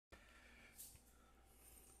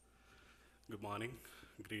Good morning.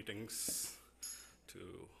 Greetings to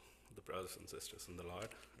the brothers and sisters in the Lord.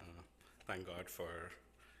 Thank God for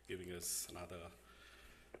giving us another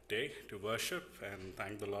day to worship and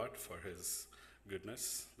thank the Lord for His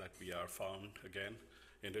goodness that we are found again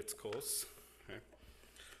in its course. Okay?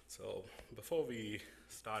 So, before we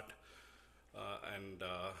start and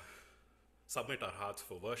submit our hearts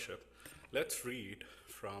for worship, let's read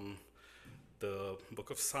from the book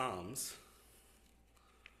of Psalms,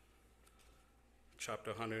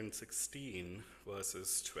 chapter 116,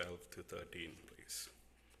 verses 12 to 13, please.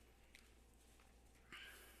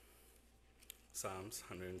 Psalms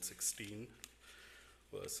 116,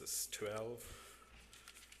 verses 12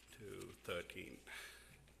 to 13.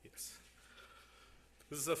 Yes.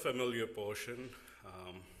 This is a familiar portion.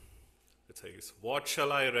 It says, "What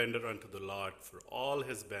shall I render unto the Lord for all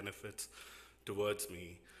his benefits towards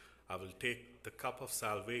me? I will take the cup of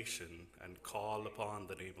salvation and call upon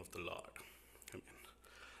the name of the Lord." Amen.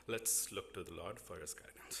 Let's look to the Lord for his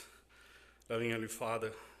guidance. Loving Heavenly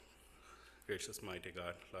Father, gracious mighty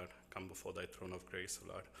God, Lord, come before thy throne of grace,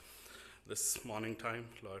 Lord. This morning time,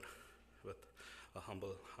 Lord, with a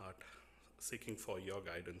humble heart, seeking for your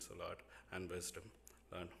guidance, Lord, and wisdom.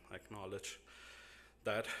 Lord, I acknowledge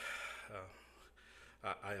that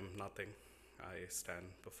I am nothing. I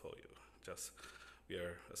stand before you. Just we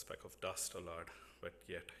are a speck of dust, Lord, but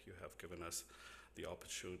yet you have given us the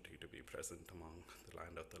opportunity to be present among the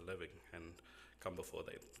land of the living and come before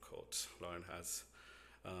thy courts. Lord, as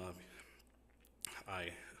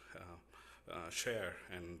I share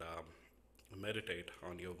and meditate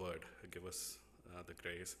on your word, give us the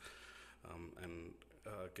grace and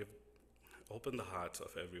open the hearts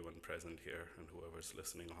of everyone present here and whoever's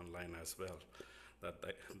listening online as well, that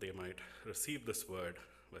they might receive this word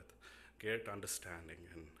with great understanding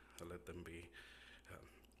and let them be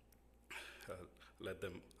let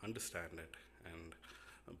them understand it and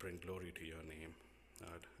bring glory to your name.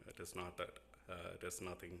 Lord, it is not that it is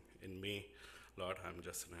nothing in me, Lord. I'm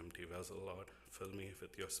just an empty vessel, Lord. Fill me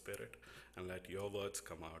with your spirit and let your words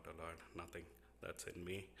come out, Lord. Nothing that's in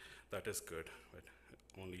me that is good, but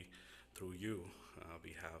only through you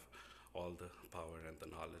we have all the power and the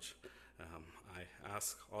knowledge. I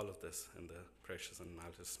ask all of this in the precious and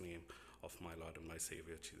matchless name of my Lord and my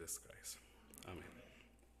Savior, Jesus Christ. Amen.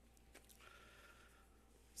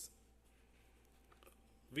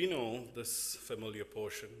 We know this familiar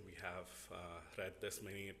portion. We have read this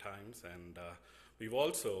many times, and we've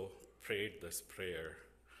also prayed this prayer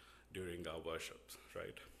during our worships,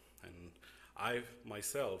 right? And I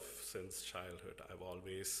myself, since childhood,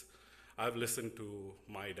 I've listened to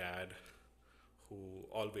my dad, who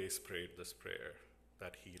always prayed this prayer,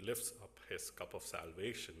 that he lifts up his cup of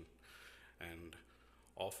salvation and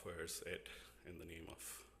offers it in the name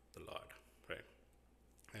of the Lord, right?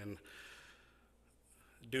 And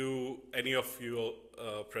do any of you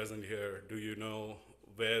present here, do you know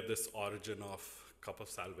where this origin of cup of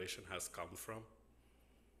salvation has come from?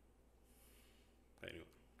 Anyone?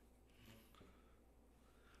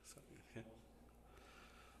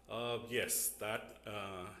 Yes,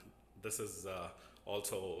 this is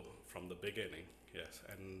also from the beginning. Yes,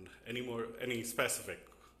 and any specific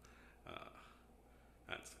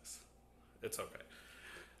answers? It's okay.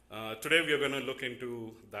 Today we are going to look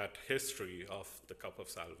into that history of the cup of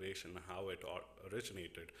salvation, how it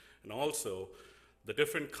originated, and also the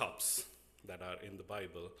different cups that are in the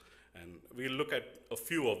Bible. And we'll look at a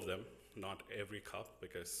few of them, not every cup,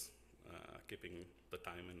 because keeping the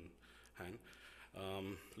time in hand.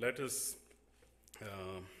 Let us,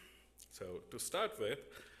 so to start with,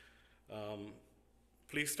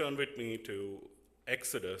 please turn with me to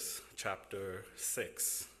Exodus chapter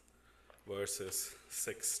 6, verses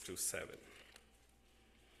 6 to 7.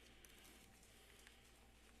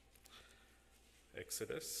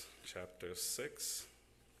 Exodus chapter 6,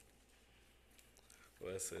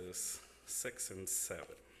 verses 6 and 7.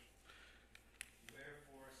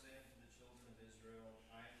 Wherefore say unto the children of Israel,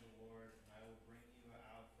 I am the Lord, and I will bring you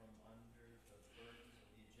out from under the burdens of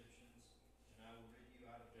the Egyptians, and I will rid you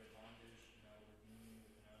out of their bondage, and I will redeem you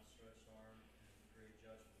with an outstretched arm and with great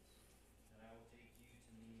judgments. And I will take you to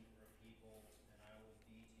me for a people, and I will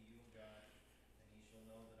be to you a God, and ye shall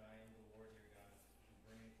know that I am the Lord your God, who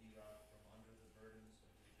bringeth you out from under the burdens of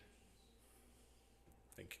the Egyptians.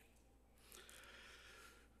 Thank you.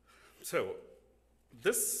 So,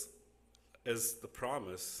 this is the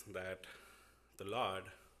promise that the Lord,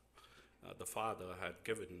 the Father, had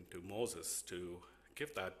given to Moses to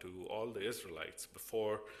give that to all the Israelites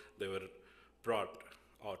before they were brought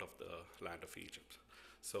out of the land of Egypt.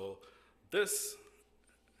 So, this,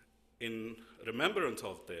 in remembrance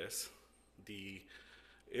of this, the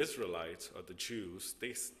Israelites or the Jews,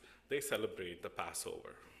 they celebrate the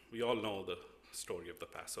Passover. We all know the story of the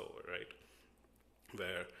Passover, right?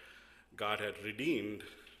 Where God had redeemed,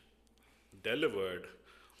 delivered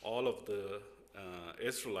all of the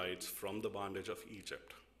Israelites from the bondage of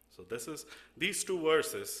Egypt. So these two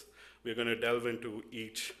verses, we're going to delve into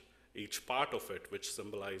each part of it, which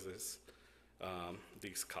symbolizes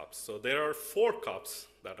these cups. So there are 4 cups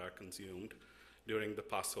that are consumed during the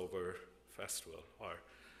Passover festival, or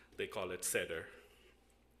they call it Seder.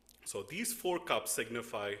 So these 4 cups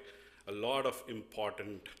signify a lot of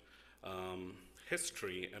important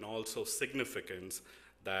history and also significance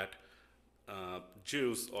that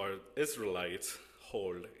Jews or Israelites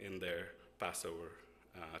hold in their Passover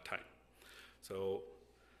time. So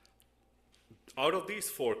out of these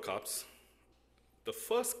 4 cups, the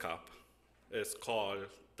first cup is called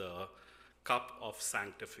the cup of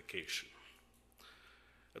sanctification.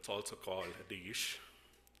 It's also called Dish.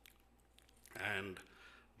 And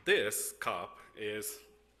this cup is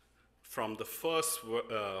from the first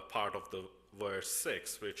part of the verse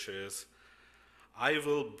 6, which is, I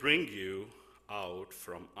will bring you out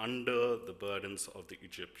from under the burdens of the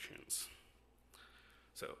Egyptians.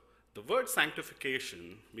 So the word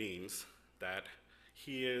sanctification means that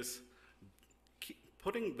he is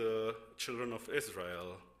putting the children of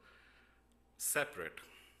Israel separate.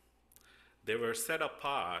 They were set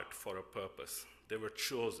apart for a purpose. They were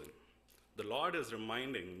chosen. The Lord is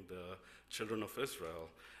reminding the children of Israel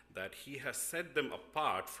that he has set them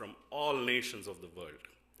apart from all nations of the world,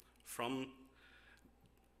 from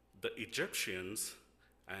the Egyptians,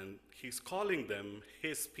 and he's calling them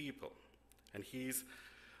his people. And he's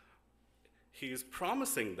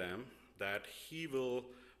promising them that he will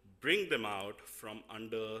bring them out from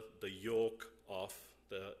under the yoke of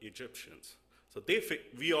the Egyptians. So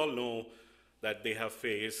we all know that they have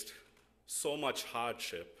faced so much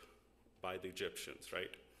hardship by the Egyptians,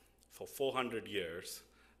 right? For 400 years,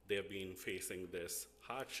 they have been facing these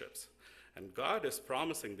hardships. And God is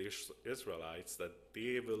promising the Israelites that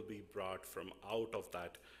they will be brought from out of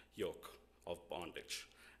that yoke of bondage.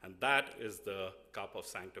 And that is the cup of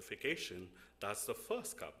sanctification. That's the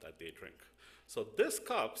first cup that they drink. So this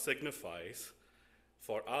cup signifies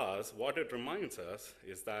for us, what it reminds us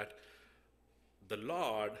is that the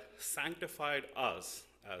Lord sanctified us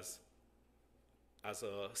as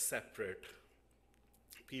a separate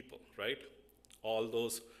people, right? All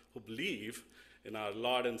those who believe in our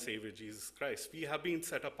Lord and Savior Jesus Christ, we have been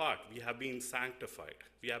set apart, we have been sanctified,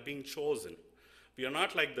 we have been chosen. We are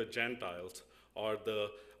not like the Gentiles or the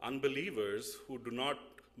unbelievers who do not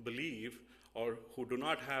believe or who do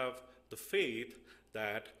not have the faith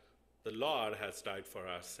that the Lord has died for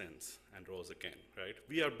our sins and rose again, right?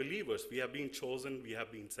 We are believers, we have been chosen, we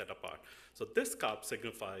have been set apart. So this cup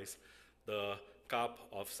signifies the cup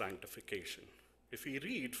of sanctification. If we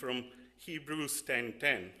read from Hebrews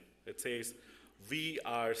 10:10, it says, we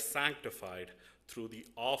are sanctified through the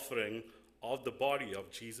offering of the body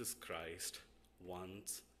of Jesus Christ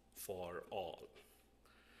once for all.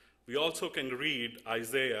 We also can read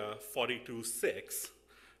Isaiah 42:6,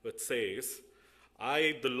 which says,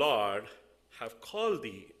 I, the Lord, have called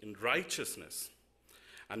thee in righteousness,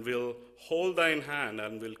 and will hold thine hand,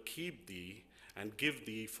 and will keep thee, and give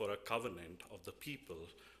thee for a covenant of the people,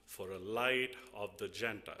 for a light of the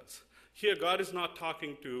Gentiles. Here, God is not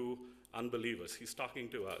talking to unbelievers. He's talking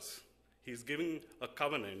to us. He's giving a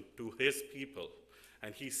covenant to his people.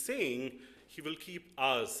 And he's saying he will keep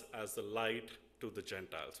us as the light to the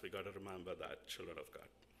Gentiles. We got to remember that, children of God.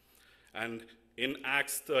 And in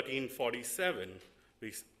Acts 13:47,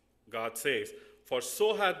 God says, for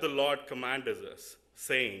so hath the Lord commanded us,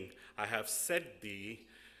 saying, I have set thee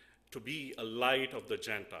to be a light of the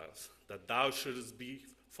Gentiles, that thou shouldest be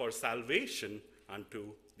for salvation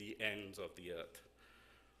unto the ends of the earth.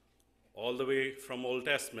 All the way from Old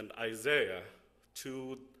Testament, Isaiah,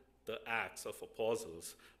 to the Acts of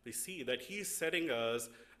Apostles, we see that he's setting us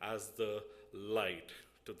as the light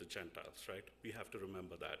to the Gentiles, right? We have to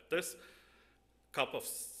remember that. This cup of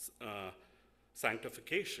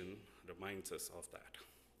sanctification reminds us of that.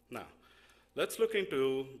 Now, let's look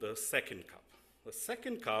into the second cup. The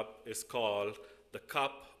second cup is called the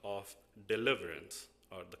cup of deliverance,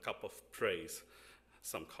 or the cup of praise,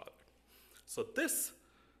 some call it. So this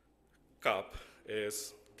cup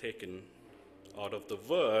is taken out of the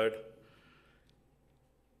word,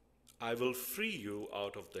 I will free you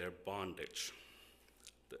out of their bondage.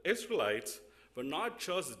 The Israelites were not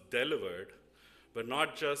just delivered, were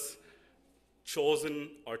not just chosen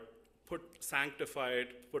or sanctified,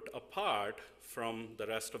 put apart from the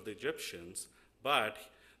rest of the Egyptians, but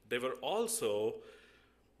they were also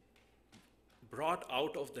brought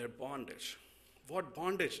out of their bondage. What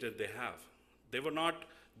bondage did they have? They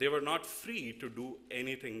were not free to do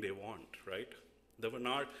anything they want, right?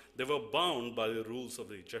 They were bound by the rules of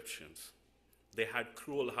the Egyptians. They had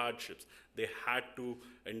cruel hardships. They had to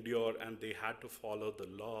endure and they had to follow the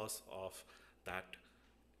laws of that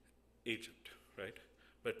Egypt, right?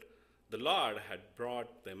 But the Lord had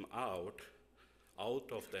brought them out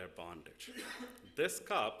of their bondage. This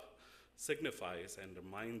cup signifies and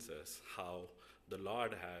reminds us how the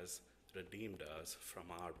Lord has redeemed us from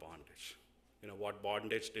our bondage. You know, what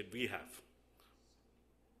bondage did we have?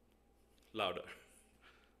 Louder.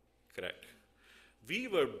 Correct. We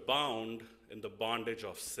were bound in the bondage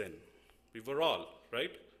of sin. We were all,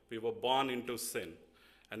 right? We were born into sin.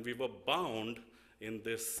 And we were bound in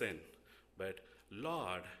this sin. But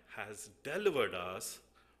Lord has delivered us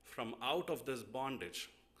from out of this bondage.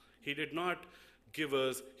 He did not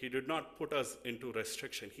put us into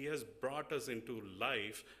restriction. He has brought us into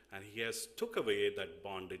life, and he has took away that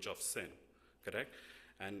bondage of sin, correct?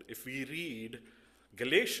 And if we read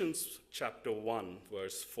Galatians chapter 1,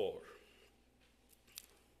 verse 4,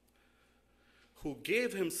 who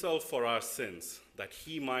gave himself for our sins, that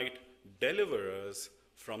he might deliver us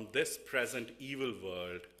from this present evil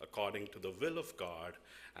world, according to the will of God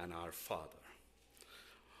and our Father.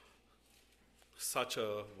 Such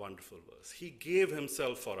a wonderful verse. He gave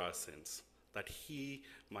himself for our sins, that he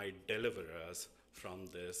might deliver us from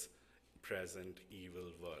this present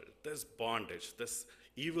evil world. This bondage, this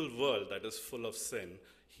evil world that is full of sin,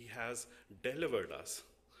 he has delivered us.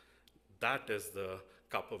 That is the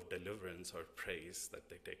cup of deliverance or praise that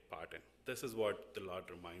they take part in. This is what the Lord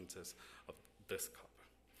reminds us of this cup.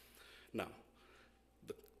 Now,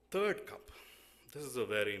 the third cup, this is a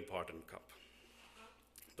very important cup.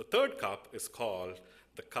 The third cup is called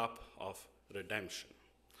the cup of redemption,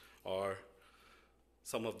 or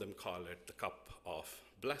some of them call it the cup of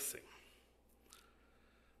blessing.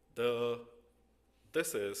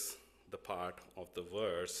 This is the part of the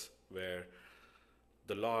verse where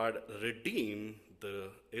the Lord redeemed the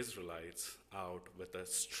Israelites out with a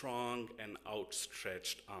strong and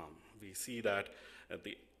outstretched arm. We see that at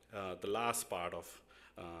the last part of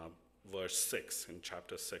verse 6 in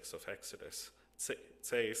chapter 6 of Exodus. It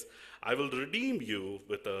says, I will redeem you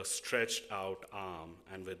with a stretched out arm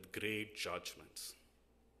and with great judgments.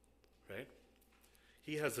 Right?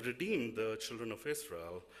 He has redeemed the children of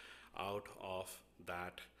Israel out of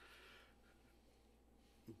that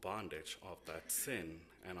bondage, of that sin,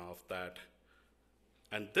 and of that.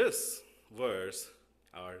 And this verse,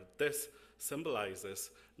 or this symbolizes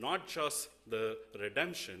not just the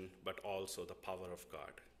redemption, but also the power of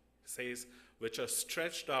God. It says, which a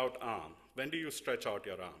stretched out arm. When do you stretch out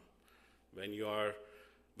your arm? When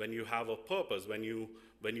you have a purpose, when you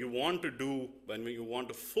want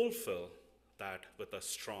to fulfill that with a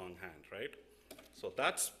strong hand, right? So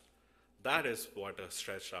that is what a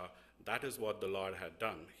stretched out, that is what the Lord had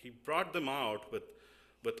done. He brought them out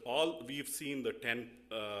with all, we've seen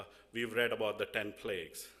we've read about the 10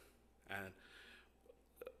 plagues. And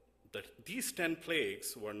these 10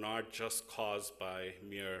 plagues were not just caused by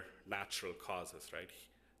mere natural causes, right?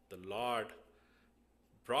 The Lord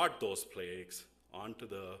brought those plagues onto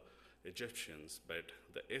the Egyptians, but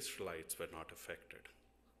the Israelites were not affected.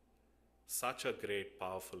 Such a great,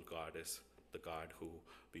 powerful God is the God who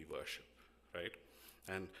we worship, right?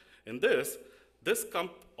 And in this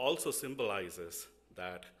cup also symbolizes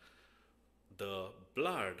that the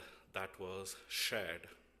blood that was shed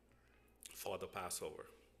for the Passover,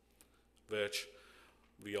 which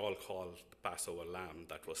we all call the Passover lamb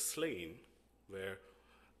that was slain, where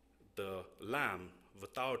the lamb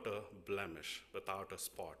without a blemish, without a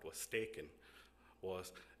spot was taken,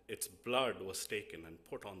 its blood was taken and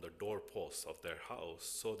put on the doorposts of their house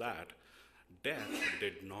so that death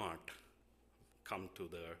did not come to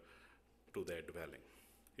their dwelling.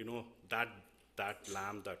 You know, that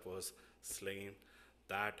lamb that was slain,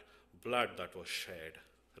 that blood that was shed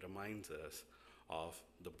reminds us of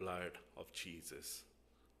the blood of Jesus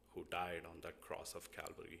who died on that cross of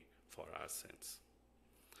Calvary for our sins.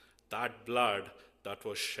 That blood that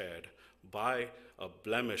was shed by a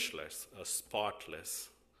blemishless, a spotless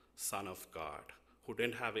Son of God who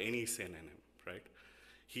didn't have any sin in him, right?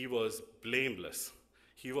 He was blameless.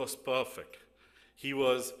 He was perfect. He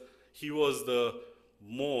was the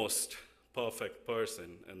most perfect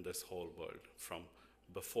person in this whole world from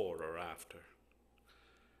before or after.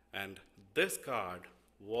 And this God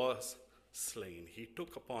was slain. He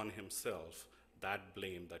took upon himself that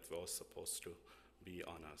blame that was supposed to be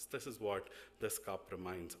on us. This is what this cup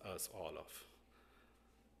reminds us all of.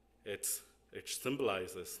 It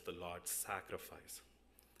symbolizes the Lord's sacrifice.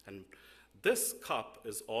 And This cup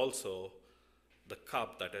is also the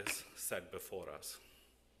cup that is set before us.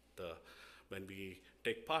 When we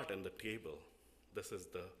take part in the table, this is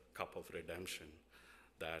the cup of redemption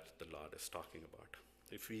that the Lord is talking about.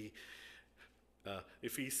 If we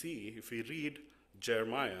read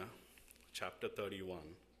Jeremiah chapter 31,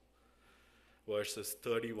 verses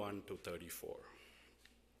 31 to 34.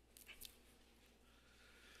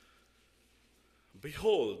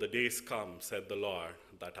 Behold, the days come, said the Lord,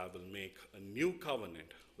 that I will make a new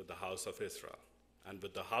covenant with the house of Israel and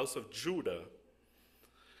with the house of Judah,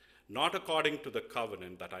 not according to the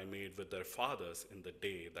covenant that I made with their fathers in the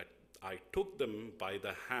day that I took them by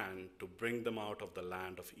the hand to bring them out of the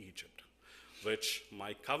land of Egypt, which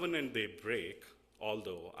my covenant they break,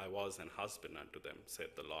 although I was an husband unto them, said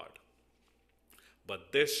the Lord.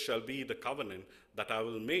 But this shall be the covenant that I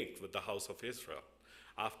will make with the house of Israel.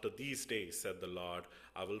 After these days, said the Lord,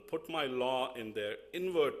 I will put my law in their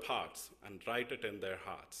inward parts and write it in their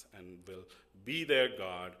hearts, and will be their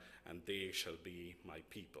God, and they shall be my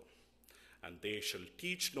people. And they shall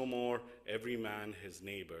teach no more every man his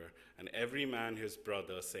neighbor, and every man his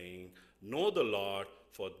brother, saying, Know the Lord,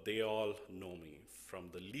 for they all know me, from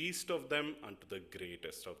the least of them unto the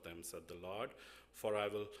greatest of them, said the Lord. For I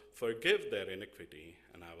will forgive their iniquity,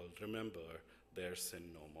 and I will remember their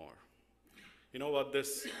sin no more. You know what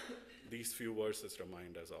these few verses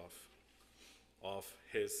remind us of?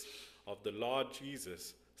 Of the Lord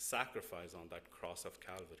Jesus' sacrifice on that cross of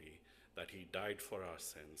Calvary, that he died for our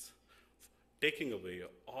sins, taking away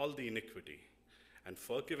all the iniquity and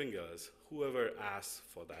forgiving us, whoever asks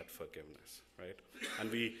for that forgiveness, right? And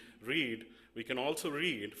we can also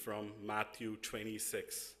read from Matthew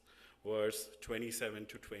 26, verse 27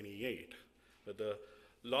 to 28, where the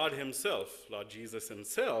Lord Jesus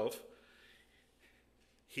himself,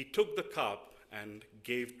 he took the cup and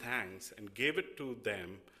gave thanks and gave it to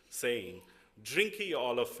them, saying, Drink ye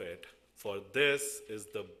all of it, for this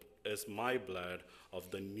is my blood of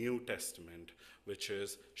the New Testament, which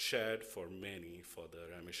is shed for many for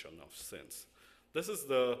the remission of sins. This is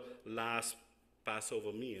the last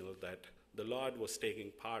Passover meal that the Lord was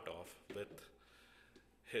taking part of with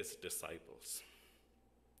his disciples.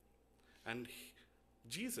 And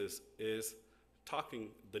Jesus is talking,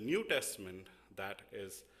 the New Testament that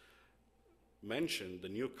is mentioned, the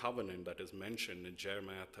new covenant that is mentioned in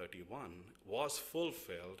Jeremiah 31, was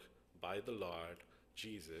fulfilled by the Lord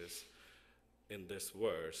Jesus in this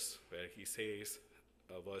verse, where he says,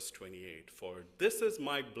 verse 28, For this is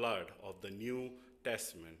my blood of the New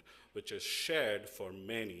Testament, which is shed for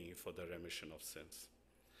many for the remission of sins.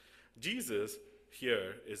 Jesus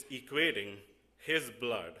here is equating his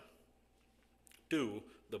blood to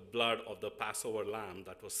the blood of the Passover lamb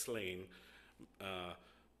that was slain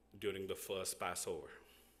during the first Passover.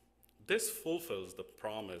 This fulfills the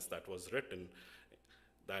promise that was written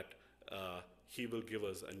that he will give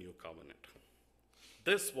us a new covenant.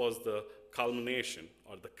 This was the culmination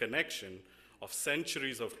or the connection of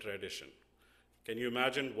centuries of tradition. Can you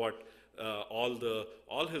imagine what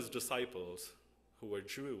all his disciples who were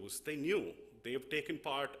Jews, they knew. They've taken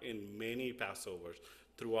part in many Passovers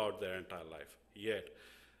throughout their entire life. Yet,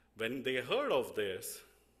 when they heard of this,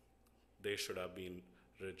 they should have been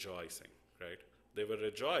rejoicing, right? They were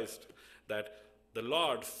rejoiced that the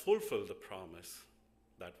Lord fulfilled the promise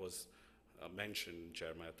that was mentioned in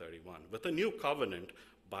Jeremiah 31 with a new covenant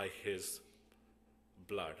by his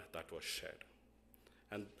blood that was shed.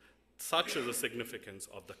 And such is the significance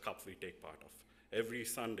of the cup we take part of. Every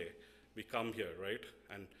Sunday we come here, right?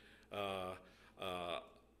 And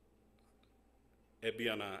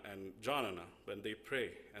Ebiana and Janana, when they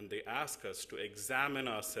pray and they ask us to examine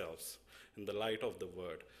ourselves in the light of the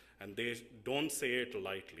word, and they don't say it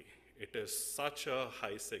lightly. It is such a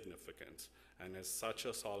high significance and is such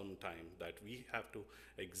a solemn time that we have to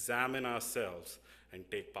examine ourselves and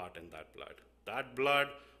take part in that blood. That blood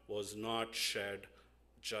was not shed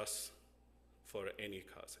just for any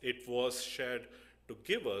cause. It was shed to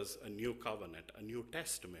give us a new covenant, a new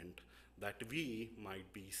testament, that we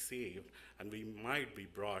might be saved and we might be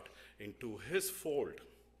brought into his fold,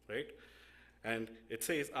 right? And it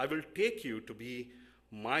says, I will take you to be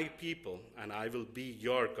my people and I will be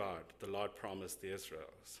your God, the Lord promised the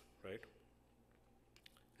Israelites, right?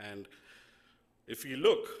 And if you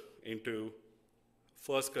look into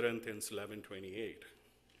 1 Corinthians 11:28,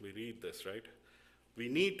 we read this, right? We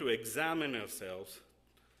need to examine ourselves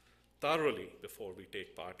thoroughly before we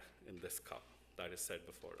take part in this cup that is set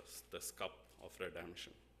before us, this cup of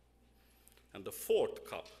redemption. And the fourth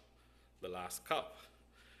cup, the last cup,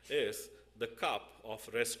 is the cup of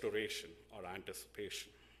restoration or anticipation.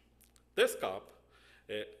 This cup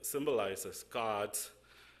symbolizes God's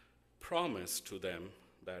promised to them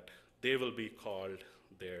that they will be called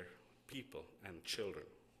their people and children.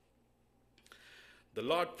 The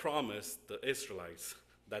Lord promised the Israelites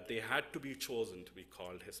that they had to be chosen to be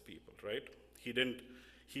called his people, right?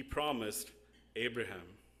 He promised Abraham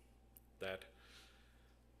that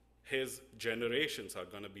his generations are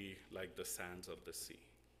going to be like the sands of the sea.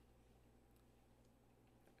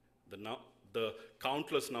 The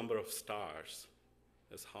countless number of stars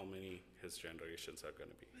is how many his generations are going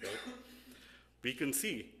to be, right? We can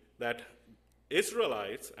see that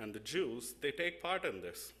Israelites and the Jews, they take part in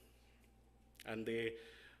this. And they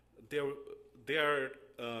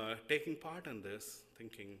are taking part in this,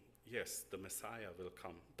 thinking, yes, the Messiah will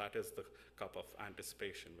come. That is the cup of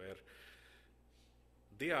anticipation, where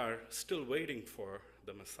they are still waiting for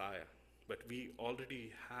the Messiah. But we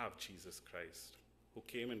already have Jesus Christ, who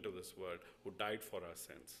came into this world, who died for our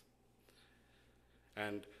sins.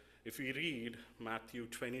 And if we read Matthew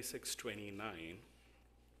 26:29,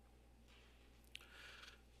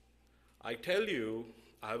 I tell you,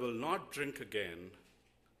 I will not drink again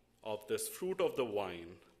of this fruit of the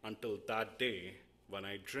vine until that day when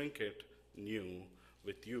I drink it new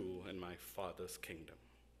with you in my Father's kingdom.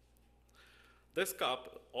 This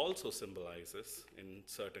cup also symbolizes, in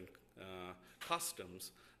certain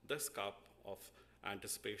customs, this cup of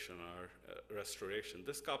anticipation or restoration.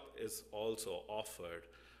 This cup is also offered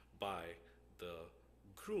by the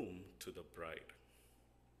groom to the bride.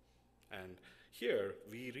 And here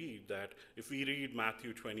we read that, if we read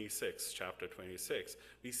Matthew 26, chapter 26,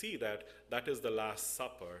 we see that that is the Last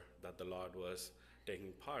Supper that the Lord was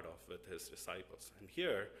taking part of with his disciples. And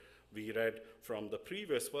here we read from the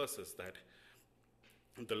previous verses that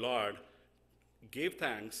the Lord gave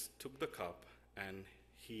thanks, took the cup, and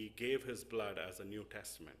he gave his blood as a New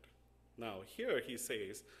Testament. Now here he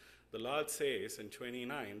says, the Lord says in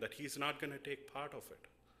 29 that he's not going to take part of it.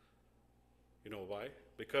 You know why?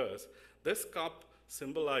 Because this cup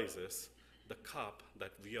symbolizes the cup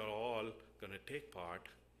that we are all going to take part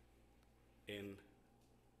in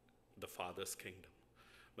the Father's kingdom.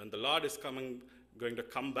 When the Lord is going to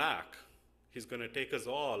come back, he's going to take us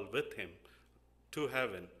all with him to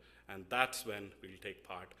heaven, and that's when we'll take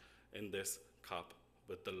part in this cup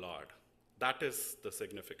with the Lord. That is the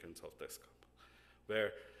significance of this cup,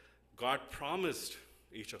 where God promised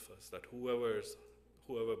each of us that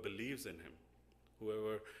whoever believes in him,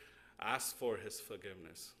 whoever asks for his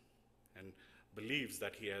forgiveness and believes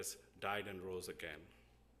that he has died and rose again,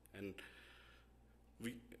 and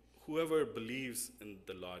whoever believes in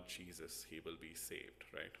the Lord Jesus, he will be saved,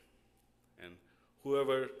 right? And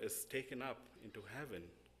whoever is taken up into heaven,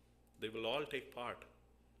 they will all take part.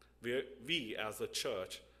 We as a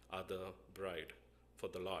church are the bride for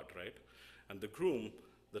the Lord, right? And the groom,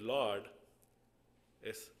 the Lord,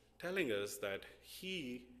 is telling us that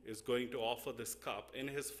he is going to offer this cup in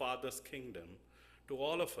his Father's kingdom to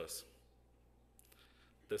all of us.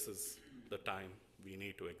 This is the time we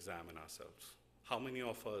need to examine ourselves. How many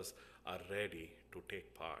of us are ready to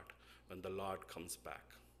take part when the Lord comes back?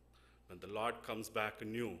 When the Lord comes back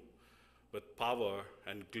anew with power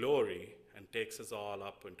and glory and takes us all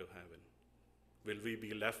up into heaven. Will we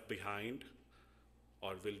be left behind,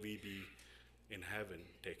 or will we be in heaven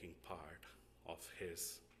taking part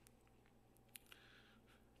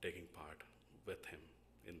with him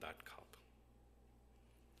in that cup?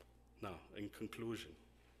 Now, in conclusion,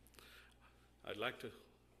 I'd like to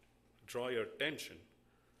draw your attention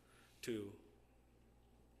to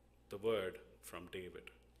the word from David,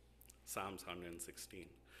 Psalms 116,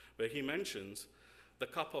 where he mentions the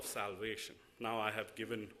cup of salvation. Now I have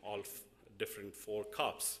given all different 4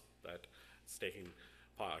 cups that is taking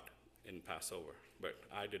part in Passover, but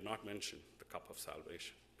I did not mention the cup of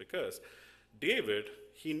salvation because David,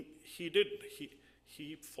 he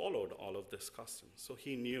followed all of this custom, so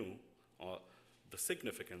he knew the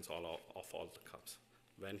significance of all the cups.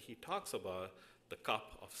 When he talks about the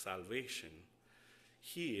cup of salvation,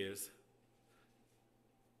 he is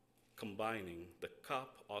combining the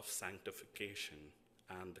cup of sanctification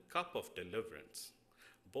and the cup of deliverance.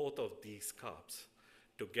 Both of these cups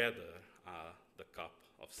together are the cup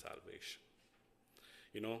of salvation.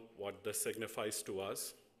 You know what this signifies to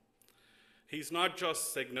us? He's not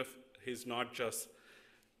just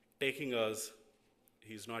taking us,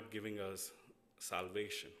 he's not giving us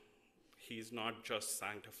salvation. He's not just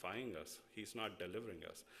sanctifying us, he's not delivering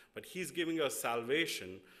us, but he's giving us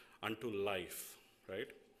salvation unto life, right?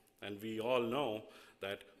 And we all know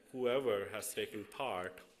that whoever has taken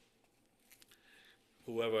part,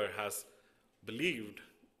 whoever has believed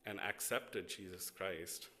and accepted Jesus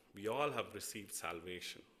Christ, we all have received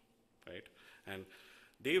salvation, right? And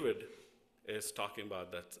David is talking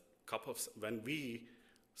about that cup of, when we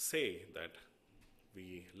say that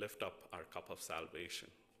we lift up our cup of salvation,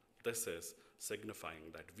 this is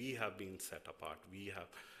signifying that we have been set apart. We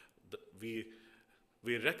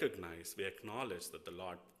recognize, we acknowledge that the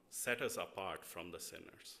Lord set us apart from the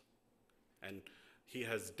sinners. And he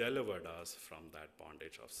has delivered us from that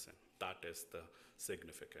bondage of sin. That is the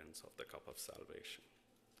significance of the cup of salvation.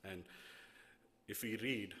 And if we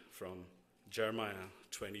read from Jeremiah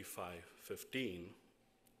 25:15,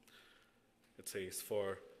 it says,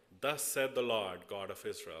 "For thus said the Lord God of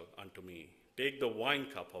Israel unto me, take the wine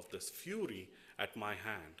cup of this fury at my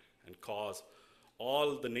hand, and cause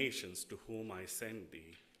all the nations to whom I send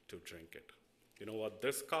thee to drink it." You know what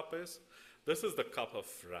this cup is? This is the cup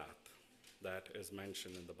of wrath that is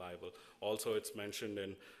mentioned in the Bible. Also, it's mentioned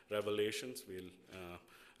in Revelations. We'll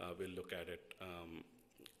look at it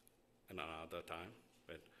another time.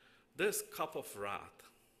 But this cup of wrath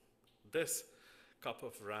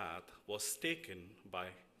was taken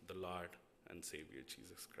by the Lord and Savior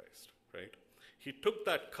Jesus Christ, right? He took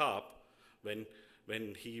that cup when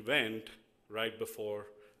he went right before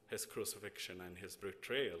his crucifixion and his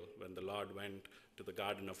betrayal, when the Lord went to the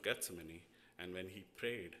Garden of Gethsemane, and when he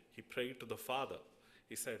prayed to the Father.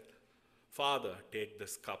 He said, "Father, take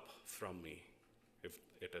this cup from me, if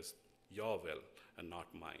it is your will and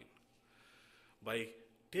not mine." By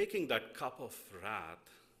taking that cup of wrath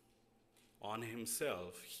on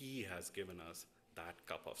himself, he has given us that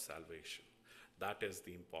cup of salvation. That is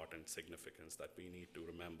the important significance that we need to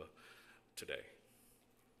remember today.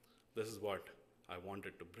 This is what I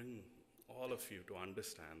wanted to bring all of you to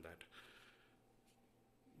understand, that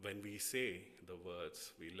when we say the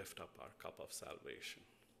words, we lift up our cup of salvation.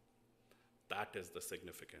 That is the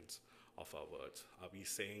significance of our words. Are we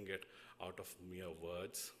saying it out of mere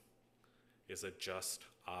words? Is it just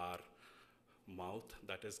our mouth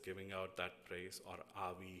that is giving out that praise, or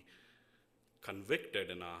are we convicted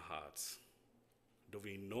in our hearts? Do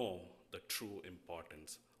we know the true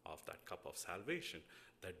importance of that cup of salvation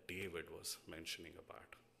that David was mentioning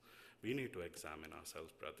about? We need to examine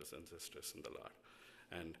ourselves, brothers and sisters in the Lord.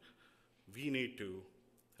 And we need to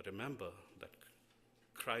remember that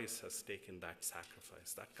Christ has taken that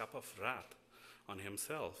sacrifice, that cup of wrath on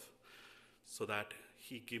himself, so that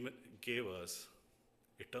he gave us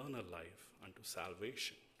eternal life unto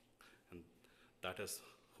salvation. And that is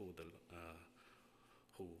who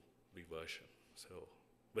we worship. So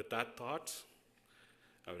with that thought,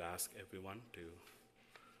 I would ask everyone to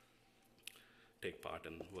take part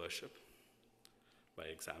in worship by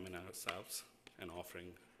examining ourselves and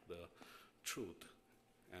offering the truth,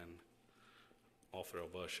 and offer a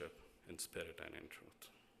worship in spirit and in truth.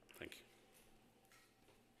 Thank you.